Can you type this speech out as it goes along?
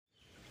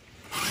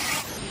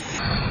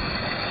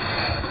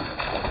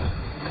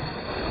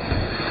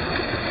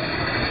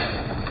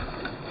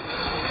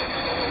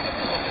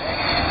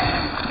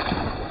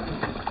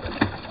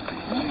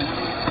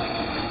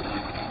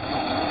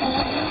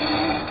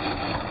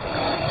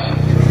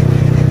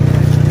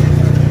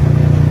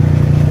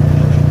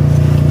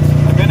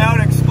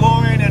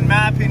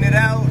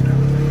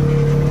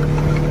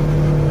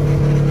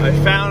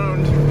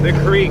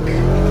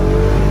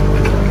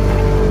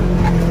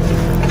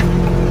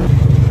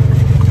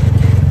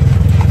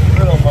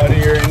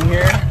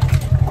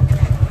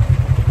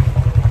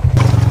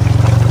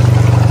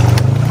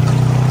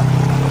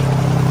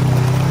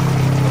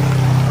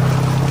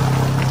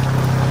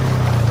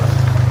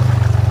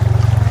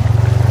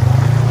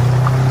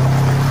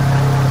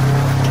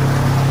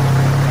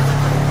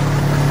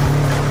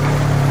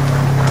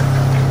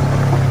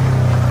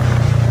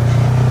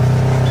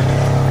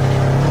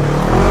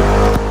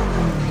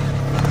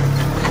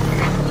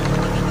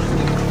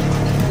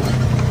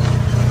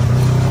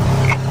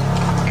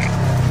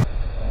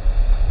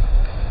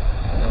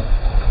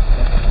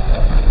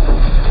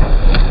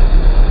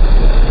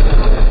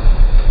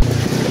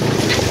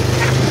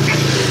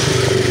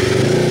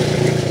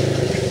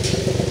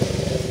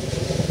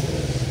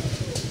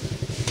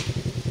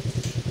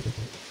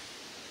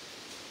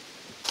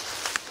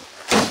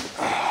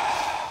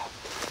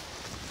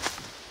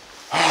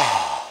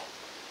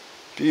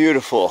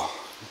Beautiful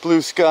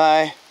blue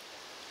sky,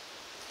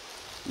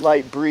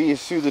 light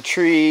breeze through the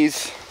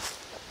trees.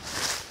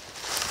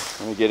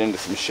 Let me get into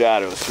some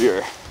shadows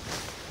here.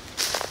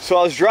 So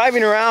I was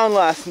driving around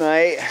last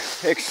night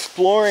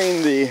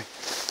exploring the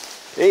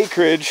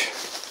acreage,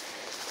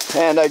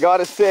 and I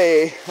gotta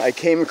say I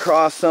came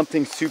across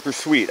something super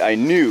sweet. I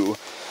knew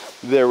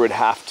there would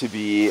have to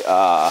be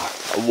a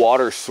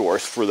water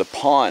source for the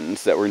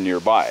ponds that were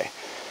nearby,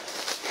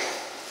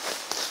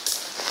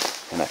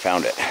 and I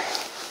found it.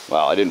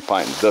 Well, I didn't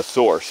find the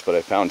source, but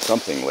I found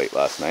something late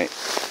last night.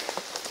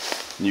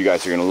 You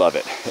guys are gonna love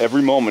it,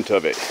 every moment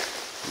of it.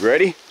 You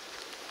ready?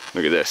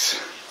 Look at this.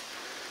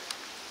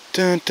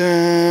 Dun,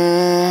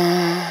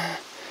 dun.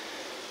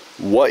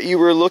 What you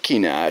were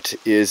looking at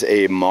is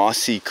a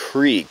mossy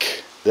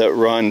creek that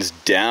runs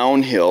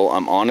downhill.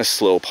 I'm on a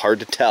slope, hard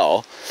to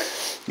tell,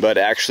 but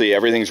actually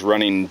everything's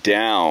running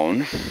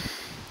down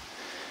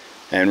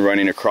and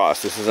running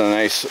across. This is a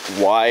nice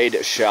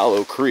wide,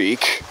 shallow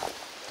creek.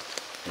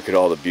 Look at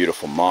all the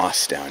beautiful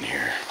moss down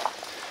here.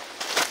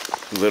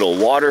 Little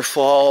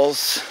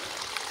waterfalls.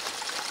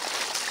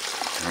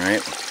 All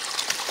right.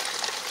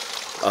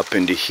 Up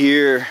into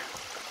here,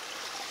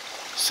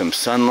 some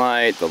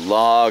sunlight, the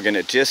log, and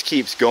it just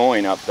keeps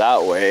going up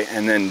that way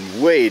and then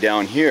way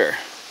down here.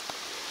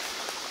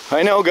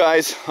 I know,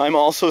 guys, I'm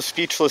also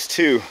speechless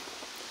too.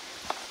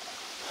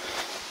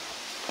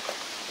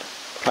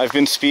 I've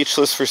been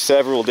speechless for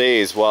several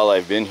days while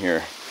I've been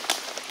here,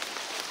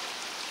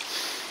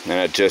 and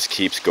it just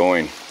keeps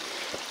going.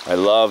 I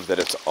love that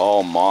it's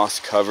all moss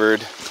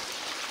covered,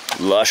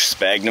 lush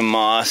sphagnum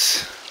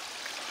moss.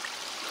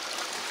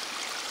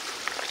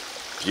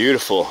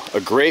 Beautiful,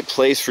 a great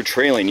place for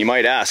trailing. You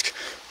might ask,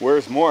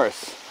 where's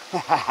Morris?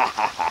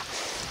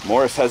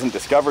 Morris hasn't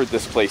discovered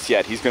this place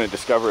yet. He's going to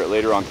discover it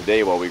later on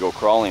today while we go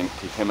crawling.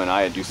 Him and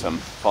I do some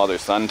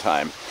father-son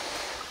time.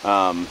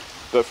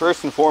 But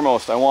first and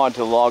foremost, I wanted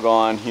to log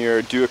on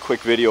here, do a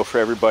quick video for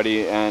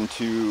everybody, and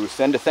to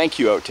send a thank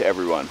you out to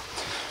everyone.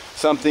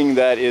 Something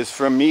that is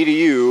from me to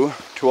you,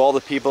 to all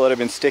the people that have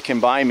been sticking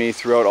by me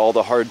throughout all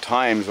the hard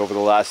times over the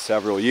last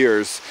several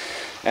years.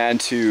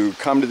 And to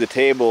come to the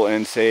table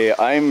and say,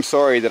 I'm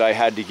sorry that I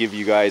had to give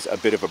you guys a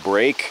bit of a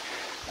break.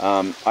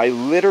 I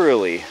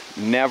literally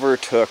never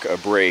took a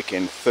break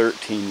in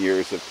 13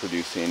 years of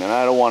producing, and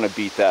I don't want to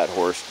beat that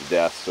horse to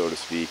death, so to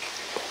speak.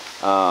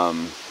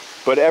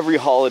 But every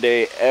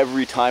holiday,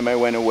 every time I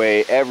went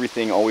away,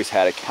 everything always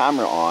had a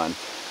camera on.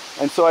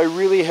 And so I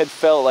really had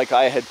felt like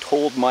I had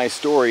told my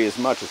story as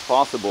much as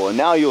possible. And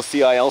now you'll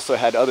see I also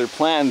had other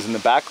plans in the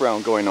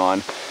background going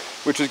on,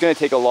 which was going to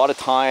take a lot of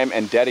time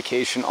and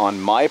dedication on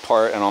my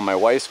part and on my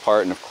wife's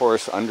part, and of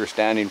course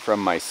understanding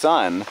from my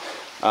son,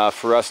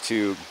 for us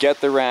to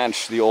get the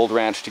ranch, the old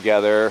ranch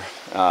together,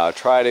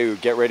 try to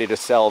get ready to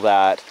sell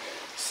that,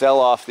 sell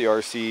off the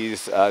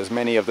RCs, as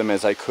many of them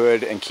as I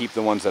could, and keep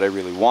the ones that I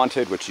really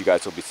wanted, which you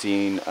guys will be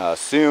seeing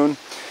soon.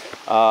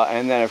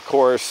 And then of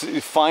course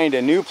find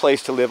a new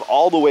place to live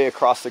all the way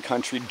across the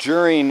country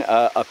during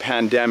a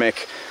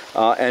pandemic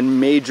and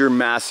major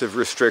massive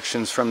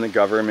restrictions from the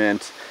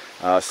government.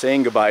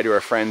 Saying goodbye to our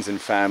friends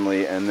and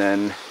family, and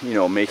then, you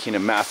know, making a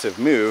massive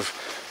move,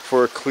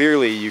 for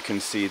clearly you can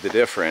see the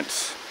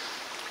difference.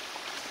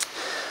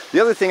 The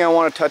other thing I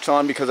want to touch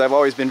on, because I've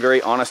always been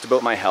very honest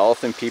about my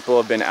health, and people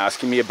have been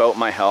asking me about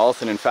my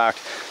health, and in fact,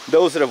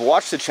 those that have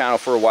watched the channel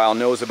for a while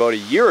knows about a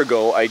year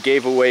ago I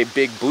gave away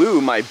Big Blue,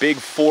 my big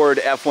Ford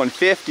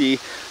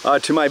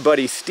F-150, to my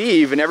buddy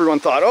Steve, and everyone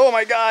thought, oh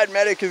my god,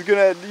 Medic is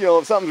gonna, you know,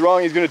 if something's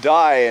wrong, he's gonna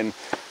die. And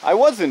I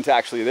wasn't,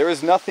 actually. There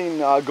was nothing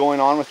going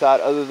on with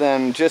that other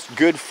than just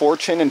good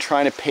fortune and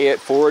trying to pay it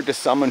forward to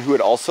someone who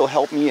had also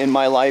helped me in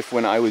my life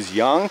when I was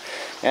young.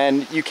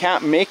 And you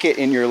can't make it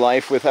in your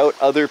life without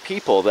other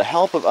people, the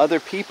help of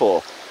other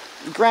people.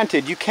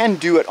 Granted, you can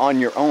do it on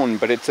your own,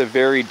 but it's a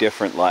very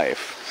different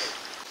life.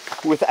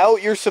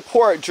 Without your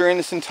support during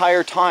this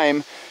entire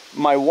time,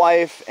 my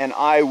wife and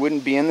I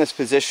wouldn't be in this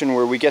position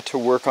where we get to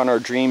work on our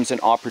dreams and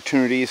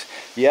opportunities.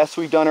 Yes,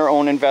 we've done our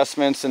own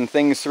investments and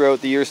things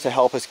throughout the years to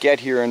help us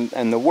get here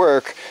and the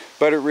work,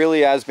 but it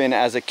really has been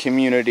as a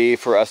community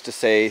for us to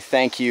say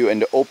thank you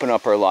and to open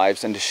up our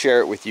lives and to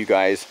share it with you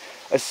guys,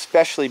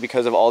 especially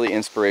because of all the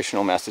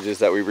inspirational messages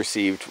that we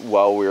received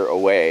while we were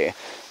away.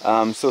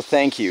 So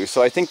thank you.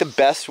 So I think the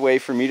best way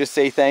for me to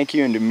say thank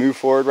you and to move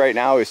forward right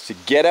now is to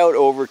get out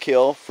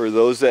Overkill, for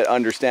those that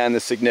understand the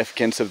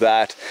significance of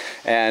that,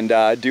 and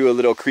do a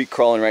little creek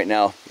crawling right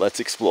now. Let's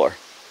explore.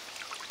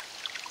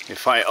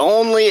 If I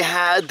only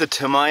had the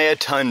Tamiya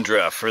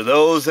Tundra, for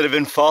those that have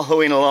been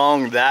following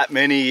along that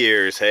many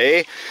years,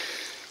 hey?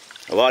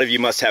 A lot of you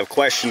must have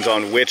questions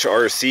on which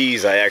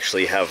RCs I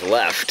actually have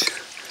left.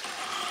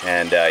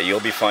 And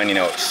you'll be finding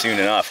out soon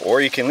enough.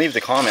 Or you can leave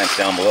the comments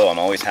down below. I'm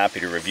always happy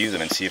to review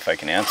them and see if I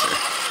can answer.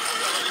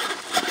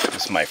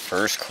 This is my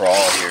first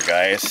crawl here,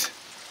 guys.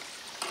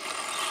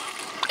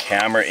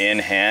 Camera in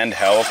hand,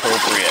 how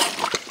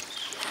appropriate.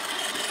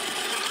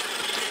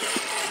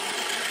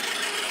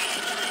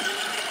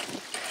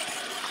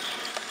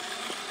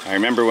 I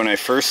remember when I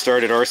first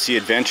started RC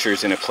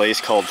Adventures in a place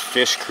called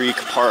Fish Creek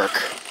Park.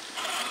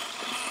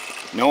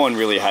 No one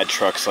really had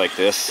trucks like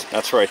this.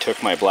 That's where I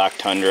took my black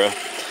Tundra.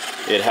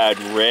 It had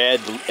red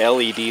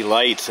LED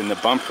lights in the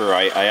bumper.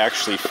 I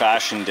actually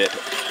fashioned it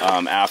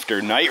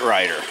after Knight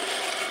Rider.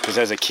 Because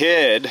as a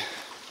kid,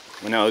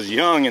 when I was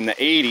young in the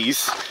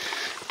 80s,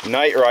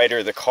 Knight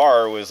Rider, the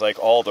car, was like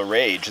all the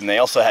rage. And they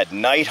also had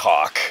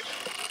Nighthawk,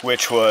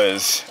 which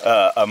was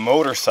a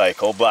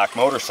motorcycle, black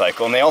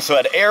motorcycle. And they also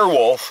had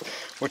Airwolf,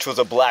 which was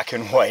a black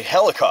and white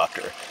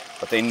helicopter.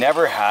 But they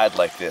never had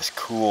like this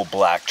cool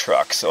black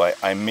truck. So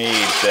I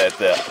made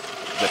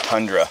the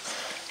Tundra.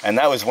 And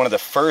that was one of the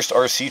first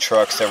RC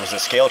trucks that was a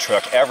scale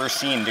truck ever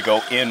seen to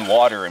go in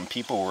water, and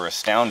people were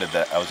astounded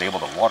that I was able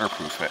to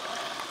waterproof it.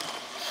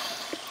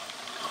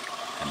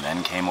 And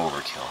then came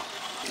Overkill.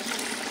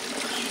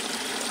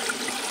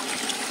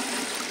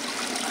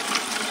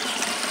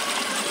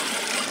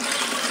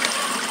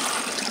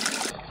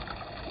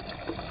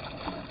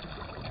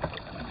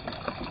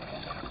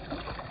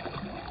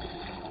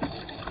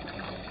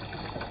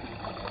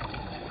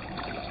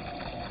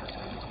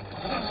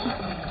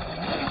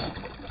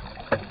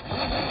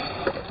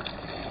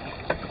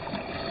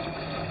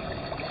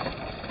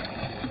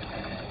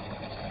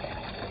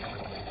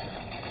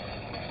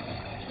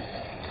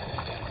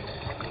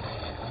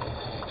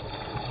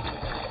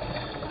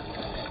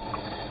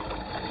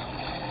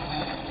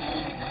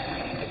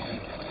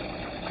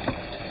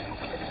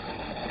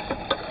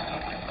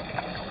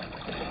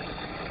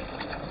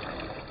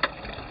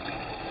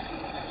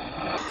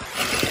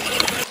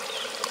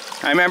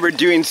 I remember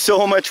doing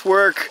so much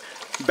work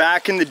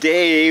back in the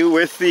day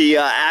with the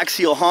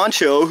axial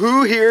honcho.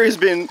 Who here has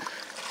been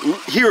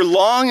here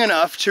long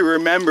enough to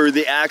remember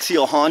the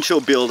axial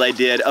honcho build I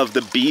did of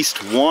the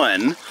Beast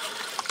 1?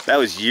 That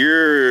was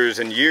years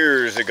and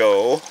years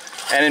ago.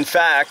 And in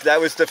fact,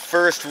 that was the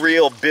first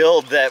real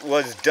build that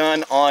was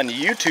done on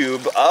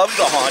YouTube of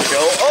the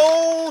honcho.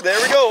 Oh, there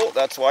we go.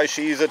 That's why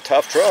she's a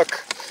tough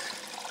truck.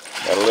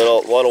 Got a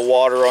little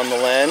water on the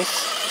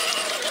lens.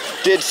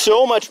 Did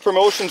so much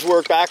promotions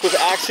work back with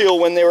Axial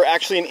when they were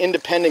actually an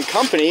independent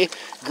company.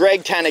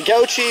 Greg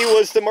Taniguchi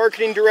was the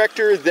marketing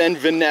director, then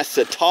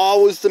Vanessa Ta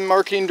was the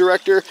marketing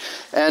director,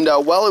 and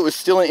while it was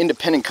still an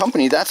independent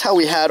company, that's how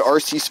we had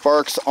RC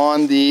Sparks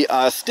on the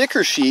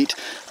sticker sheet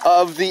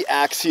of the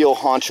Axial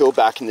honcho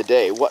back in the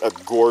day. What a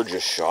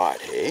gorgeous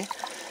shot, hey?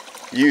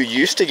 You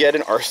used to get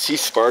an RC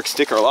Spark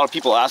sticker. A lot of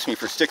people ask me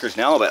for stickers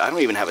now, but I don't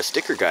even have a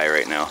sticker guy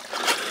right now.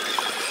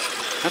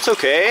 That's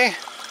okay.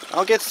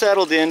 I'll get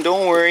settled in,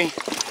 don't worry.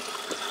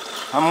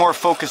 I'm more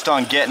focused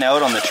on getting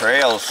out on the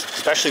trails,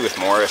 especially with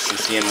Morris and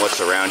seeing what's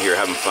around here,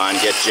 having fun.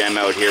 Get Jem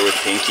out here with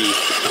Pinky.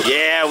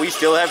 Yeah, we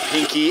still have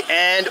Pinky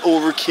and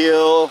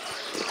Overkill.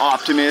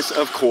 Optimus,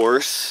 of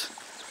course.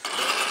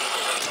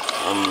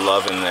 I'm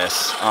loving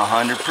this,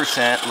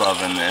 100%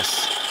 loving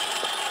this.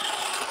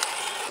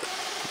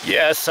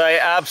 Yes, I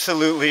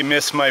absolutely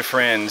miss my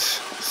friends.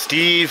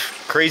 Steve,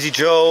 Crazy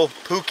Joe,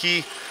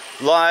 Pookie,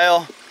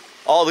 Lyle,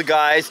 all the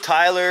guys,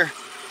 Tyler,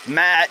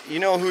 Matt, you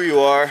know who you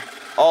are.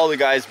 All the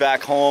guys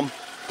back home.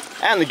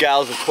 And the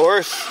gals, of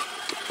course.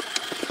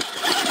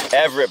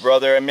 Everett,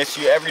 brother, I miss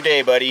you every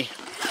day, buddy.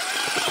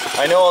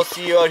 I know I'll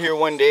see you out here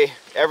one day.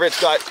 Everett's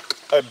got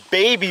a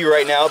baby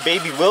right now,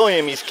 baby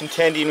William he's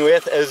contending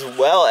with, as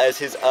well as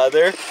his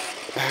other,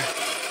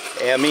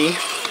 Emmy.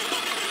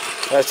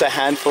 That's a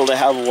handful to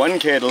have one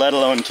kid, let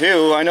alone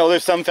two. I know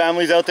there's some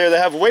families out there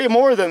that have way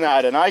more than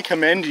that, and I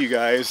commend you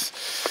guys.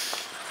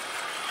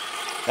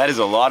 That is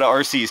a lot of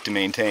RCs to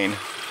maintain.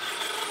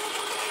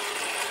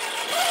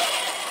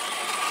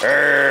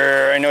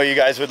 I know you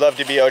guys would love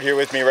to be out here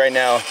with me right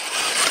now.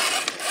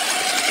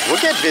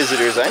 We'll get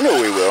visitors, I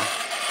know we will.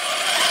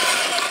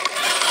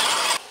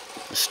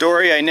 The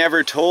story I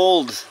never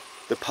told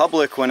the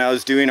public when I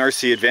was doing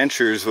RC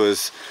Adventures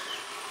was,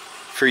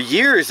 for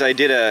years I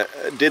did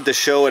the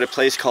show at a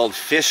place called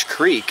Fish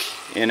Creek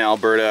in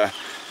Alberta,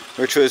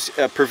 which was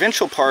a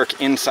provincial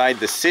park inside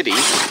the city.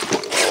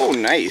 Oh,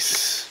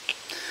 nice.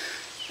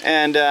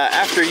 And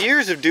after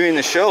years of doing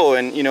the show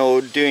and, you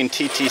know, doing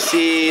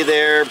TTC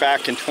there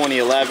back in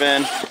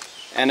 2011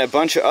 and a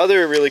bunch of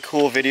other really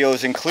cool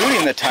videos,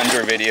 including the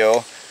Tundra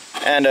video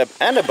and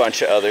a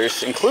bunch of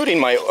others, including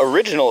my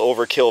original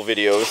Overkill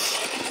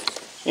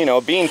videos, you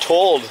know, being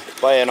told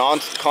by a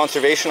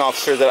conservation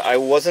officer that I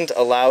wasn't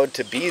allowed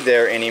to be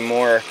there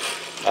anymore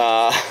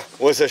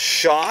was a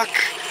shock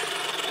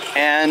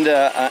and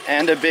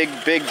a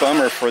big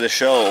bummer for the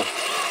show.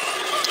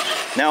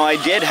 Now, I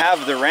did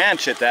have the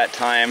ranch at that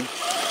time,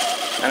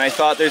 and I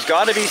thought there's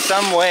got to be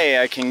some way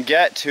I can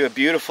get to a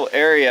beautiful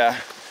area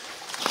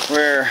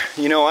where,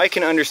 you know, I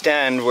can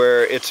understand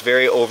where it's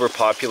very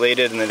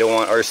overpopulated and they don't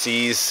want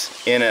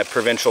RCs in a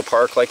provincial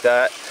park like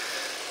that.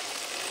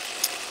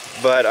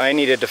 But I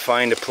needed to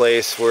find a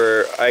place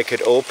where I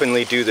could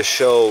openly do the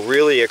show,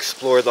 really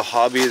explore the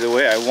hobby the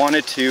way I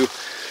wanted to,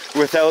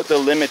 without the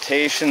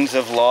limitations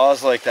of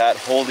laws like that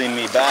holding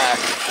me back.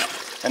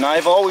 And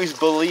I've always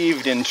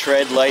believed in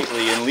tread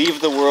lightly and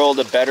leave the world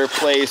a better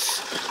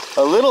place,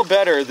 a little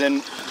better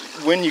than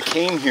when you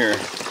came here.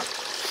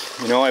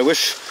 You know, I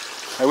wish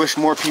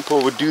more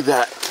people would do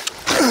that.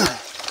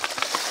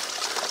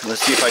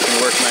 Let's see if I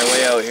can work my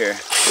way out here.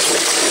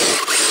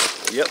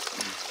 Yep.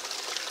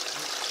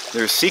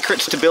 There's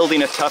secrets to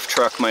building a tough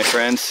truck, my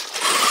friends.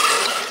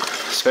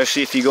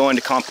 Especially if you go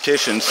into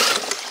competitions.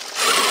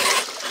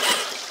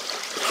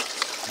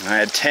 I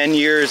had 10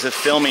 years of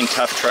filming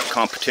tough truck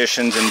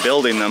competitions and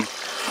building them.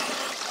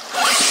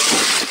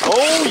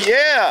 Oh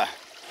yeah!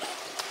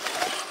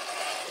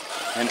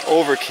 And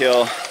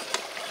Overkill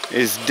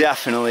is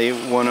definitely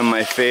one of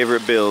my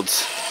favorite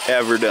builds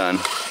ever done.